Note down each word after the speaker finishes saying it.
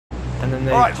and then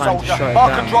they Alright, plan to soldier, shut it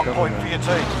mark down. a drop the point for government.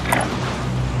 your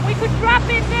team. We could drop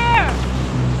in there!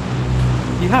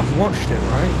 You have watched it,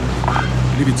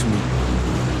 right? Leave it to me.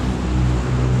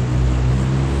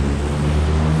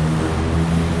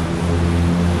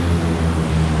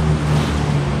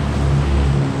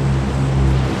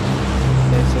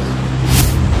 There's a...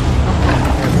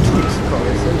 tweets got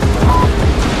it.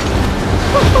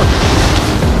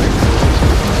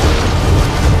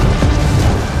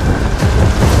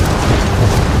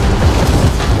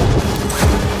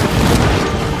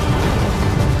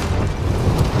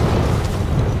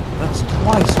 That's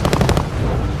twice.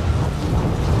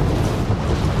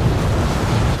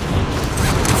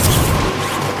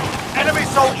 Enemy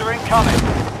soldier incoming.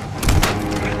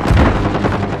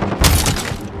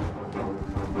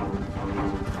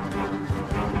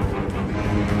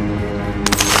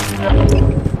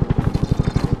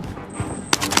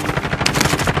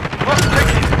 What's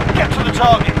ticking? Get to the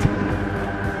target.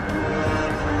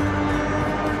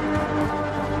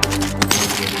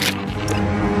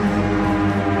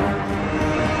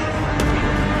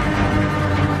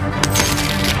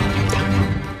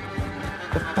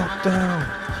 The fuck down.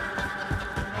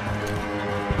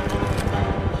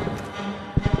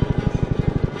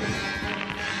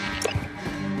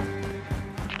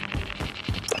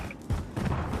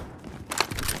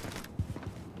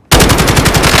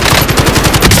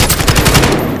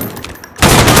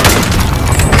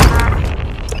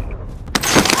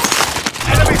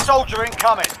 Enemy soldier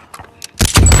incoming.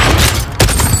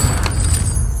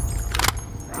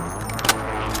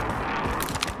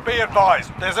 Be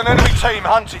advised, there's an enemy team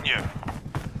hunting you.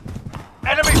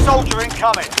 Enemy soldier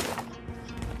incoming.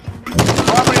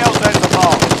 Primary LZs are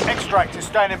marked. Extract is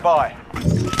standing by.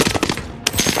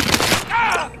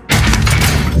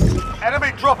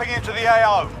 Enemy dropping into the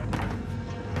AO.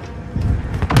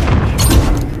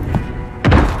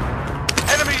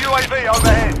 Enemy UAV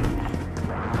overhead.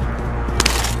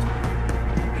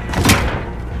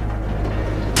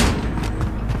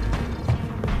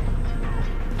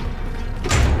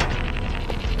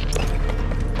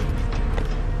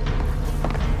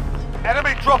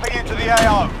 Enemy dropping into the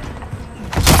AO.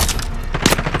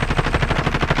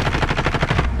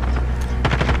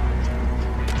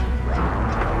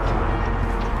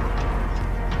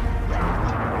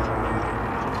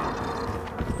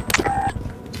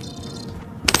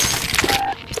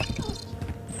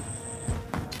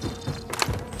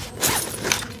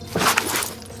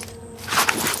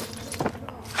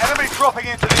 Enemy dropping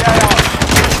into the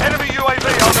AO. Enemy UAV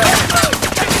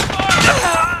overhead.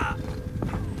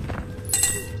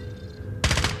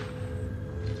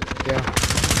 Yeah.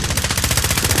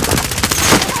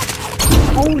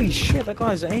 Holy shit, that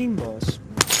guy's aim boss.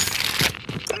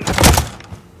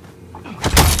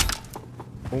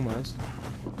 Almost.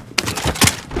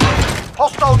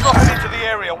 Hostile dropping into the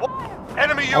area.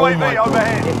 Enemy Oh my UAV God.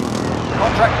 overhead.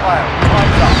 Contract failed.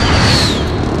 Time's up.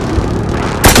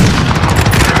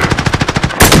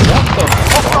 What the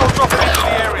fuck? Hostile dropping into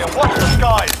the area. Watch the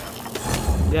skies.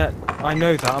 Yeah, I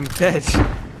know that. I'm dead.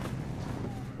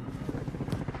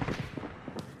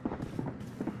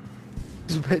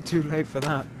 It's a bit too late for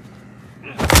that.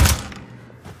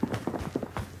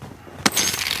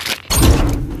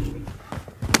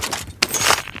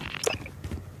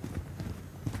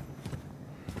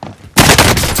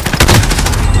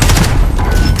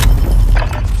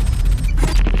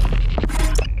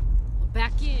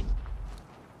 Back in.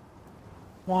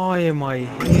 Why am I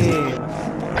here?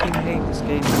 I fucking hate this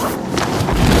game.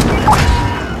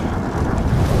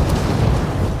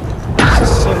 This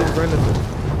is so irrelevant.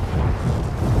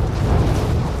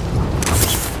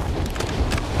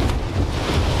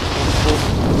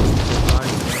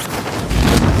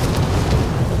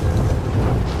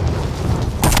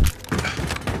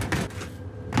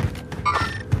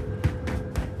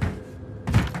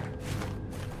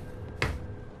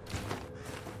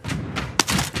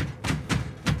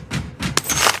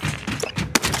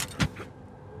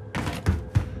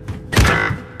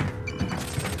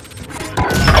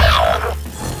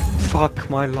 Fuck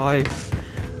my life.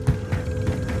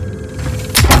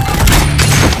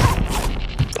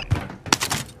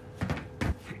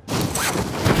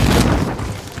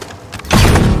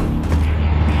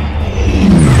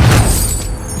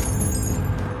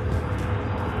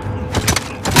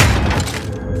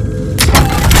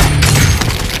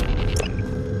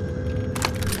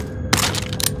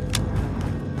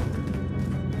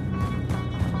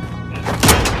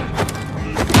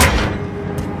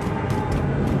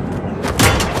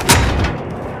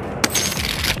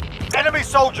 Enemy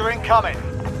soldier incoming.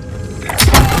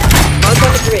 Mark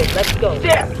on the grid. Let's go.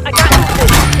 There. I got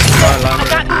movement. I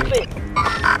got movement.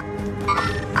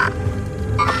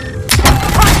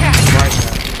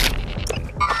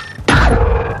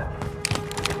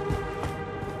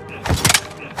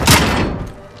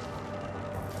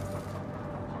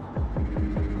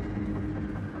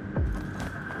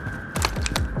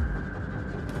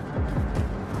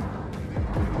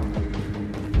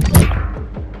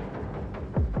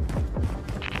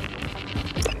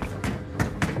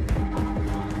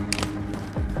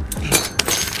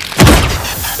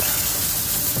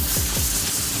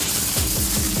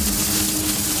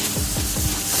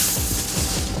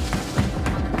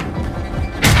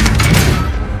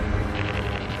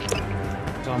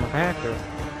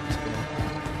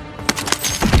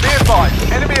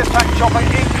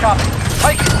 incoming.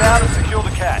 Take it down and secure the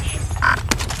cash.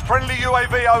 Friendly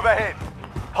UAV overhead.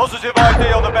 Positive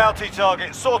ID on the bounty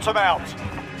target. Sort them out.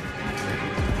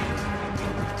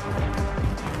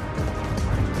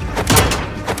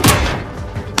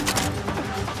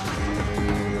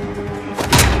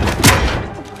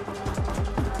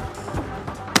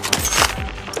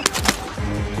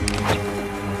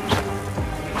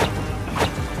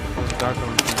 There's a guy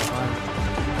coming from behind.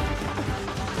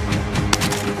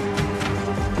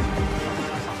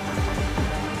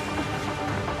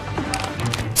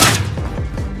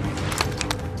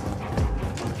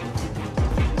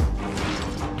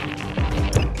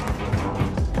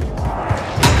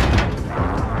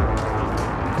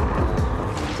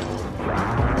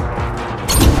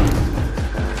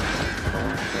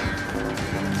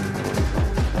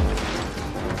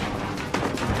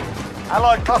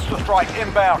 Allied cluster strike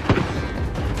inbound.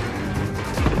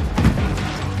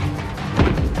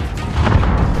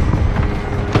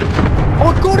 Oh,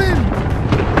 I got him!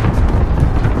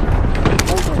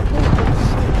 Oh my god.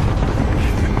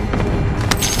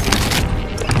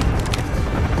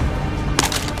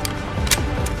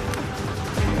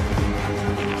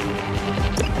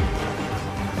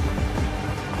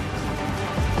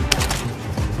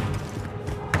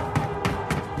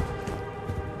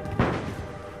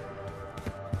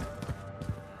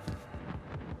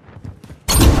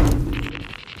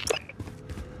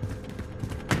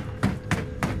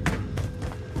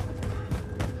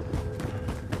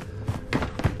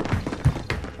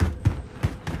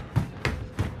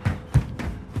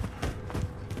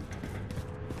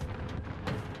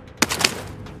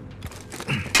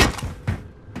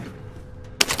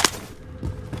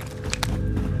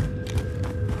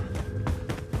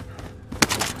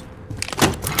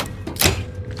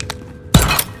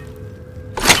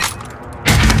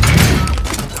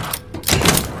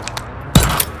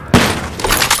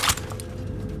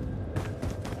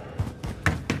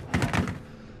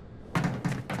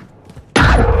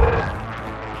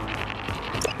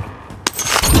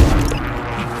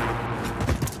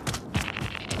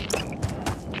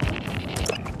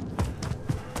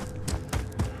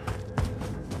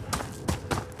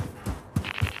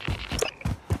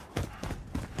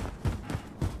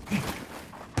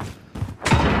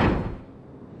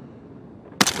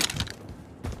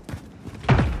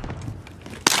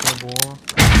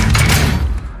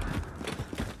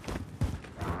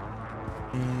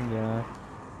 Yeah.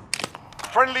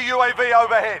 Friendly UAV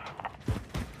overhead.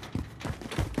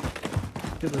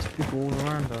 Dude, there's people all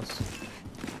around us.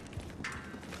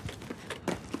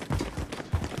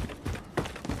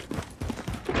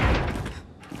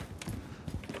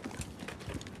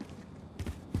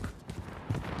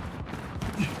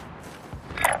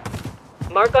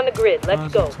 Mark on the grid.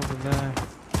 Let's go. Top of there.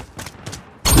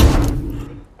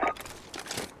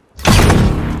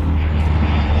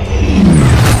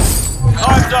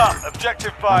 Time's up.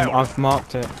 Objective failed. I've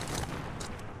marked it.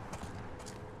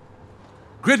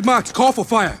 Grid marked, call for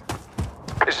fire.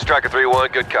 This is Striker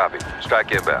 3-1, good copy.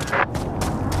 Strike inbound.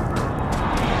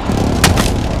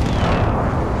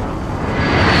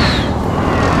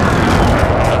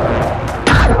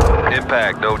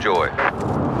 Impact, no joy.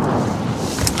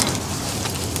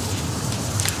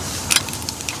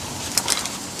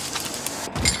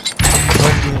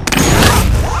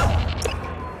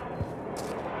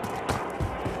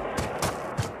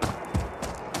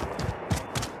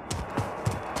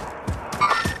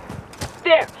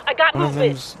 There, I got One of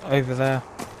movement. them's over there.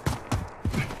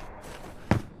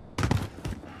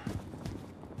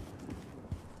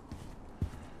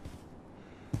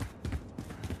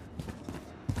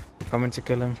 Coming to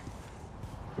kill him.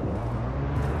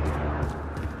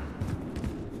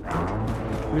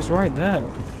 He was right there.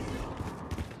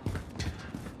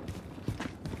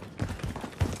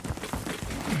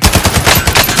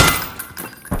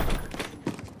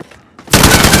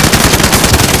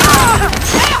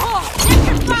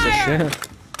 Piece of shit.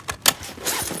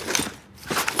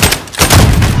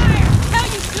 How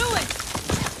you do it?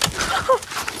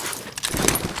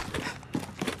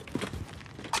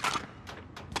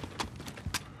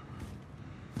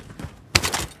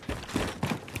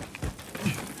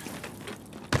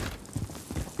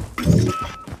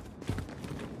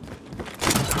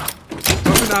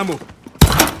 Open ammo.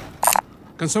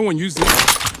 Can someone use this?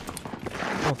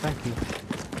 Oh, thank you.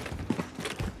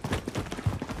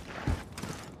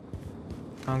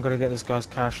 I'm gonna get this guy's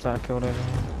cash that I killed over here.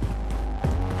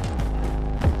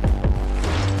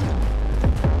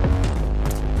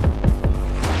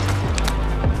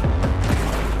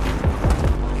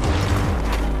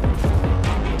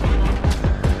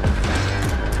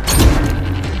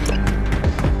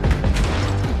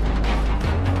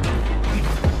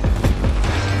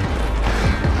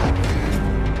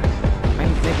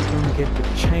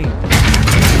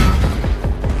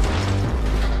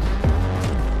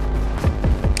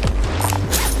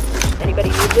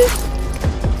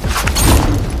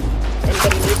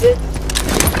 this?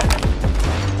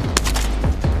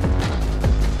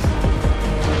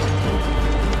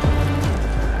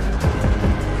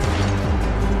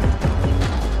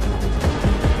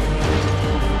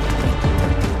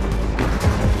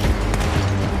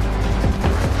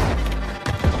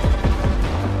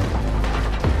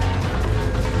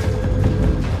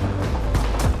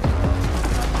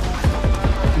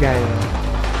 Yeah.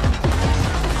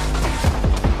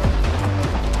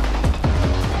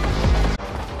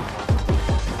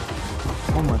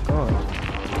 Oh my god.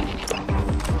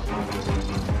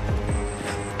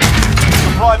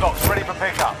 Supply box ready for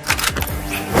pickup.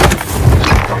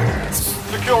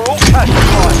 Secure all cash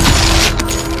supplies.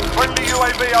 Friendly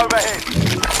UAV overhead.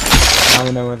 Now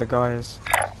we know where the guy is.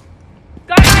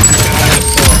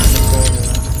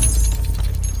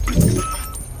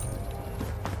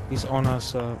 He's on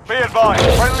us. Be advised,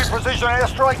 friendly precision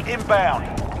airstrike inbound.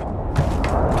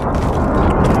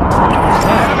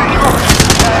 Enemy dropping.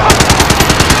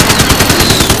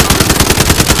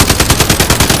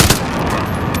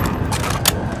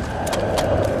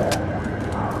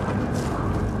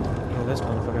 Oh, this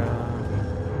motherfucker.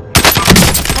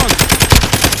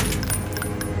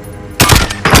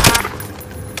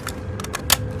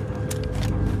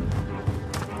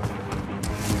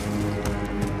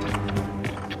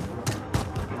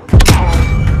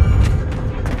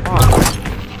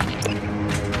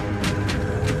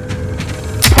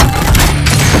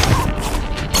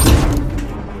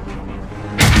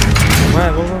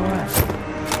 Where?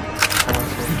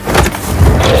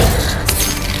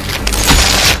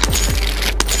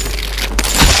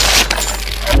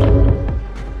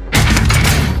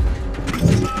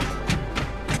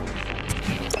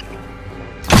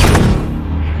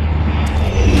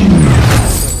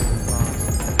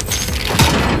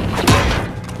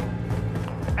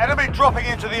 Enemy dropping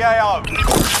into the AO.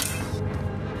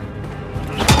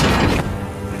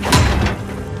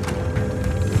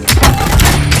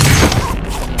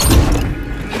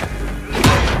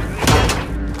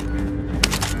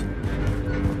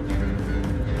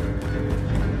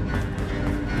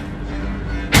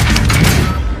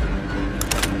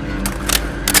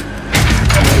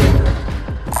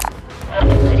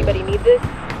 Anybody need this?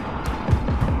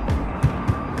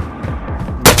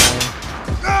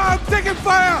 Ah, I'm taking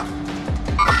fire!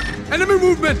 Enemy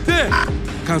movement there!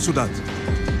 Cancel that.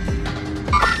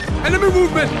 Enemy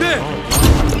movement there!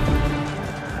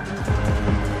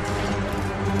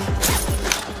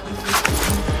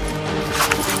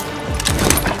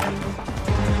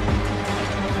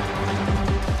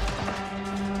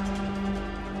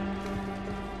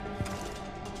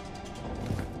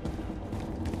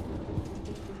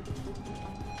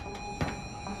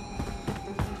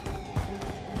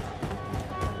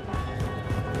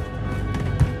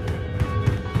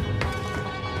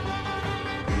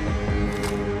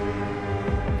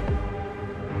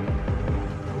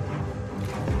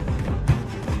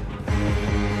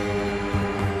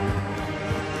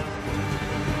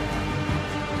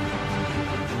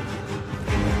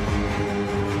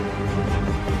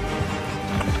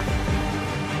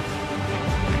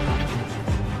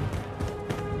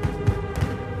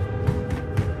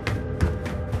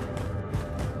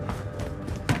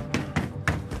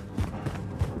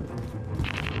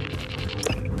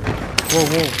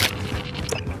 Whoa.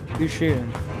 Who's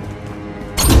shooting?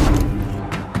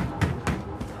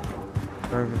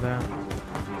 Over there.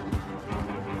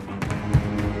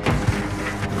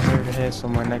 He's over here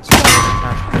somewhere next to the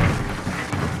cash bin.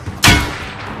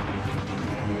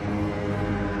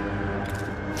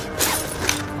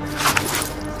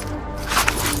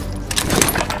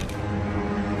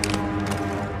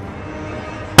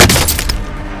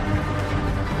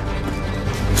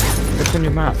 Look on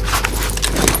your map.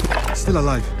 Still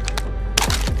alive.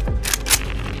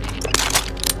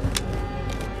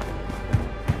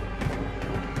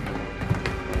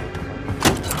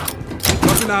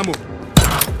 Dropping ammo.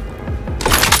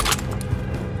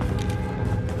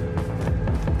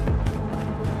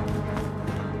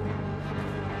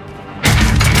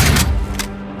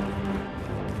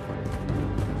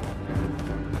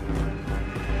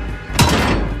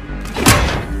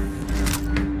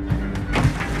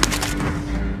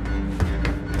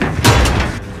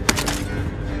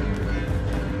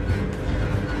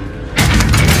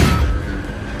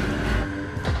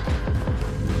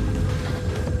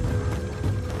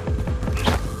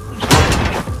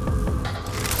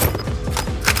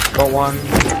 Got one.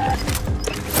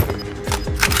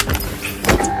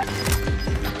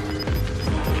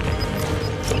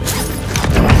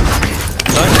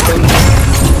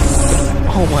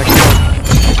 Oh my god.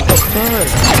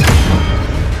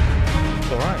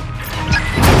 It's alright.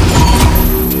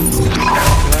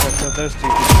 those two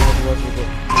people, otherwise we'll get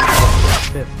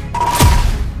fifth.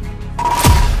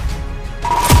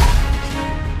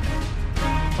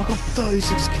 I got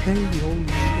 36k, holy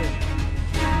shit.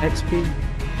 XP.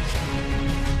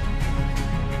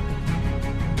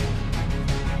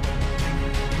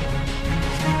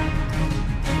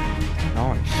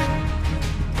 Nice.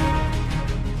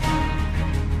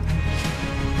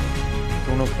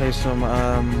 Do you wanna play some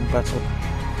battle?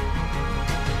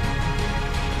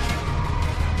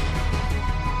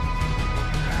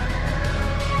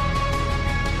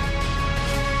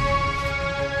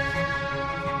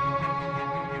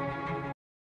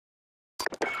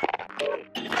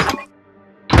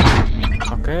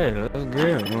 Okay, let's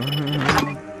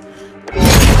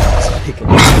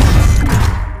go.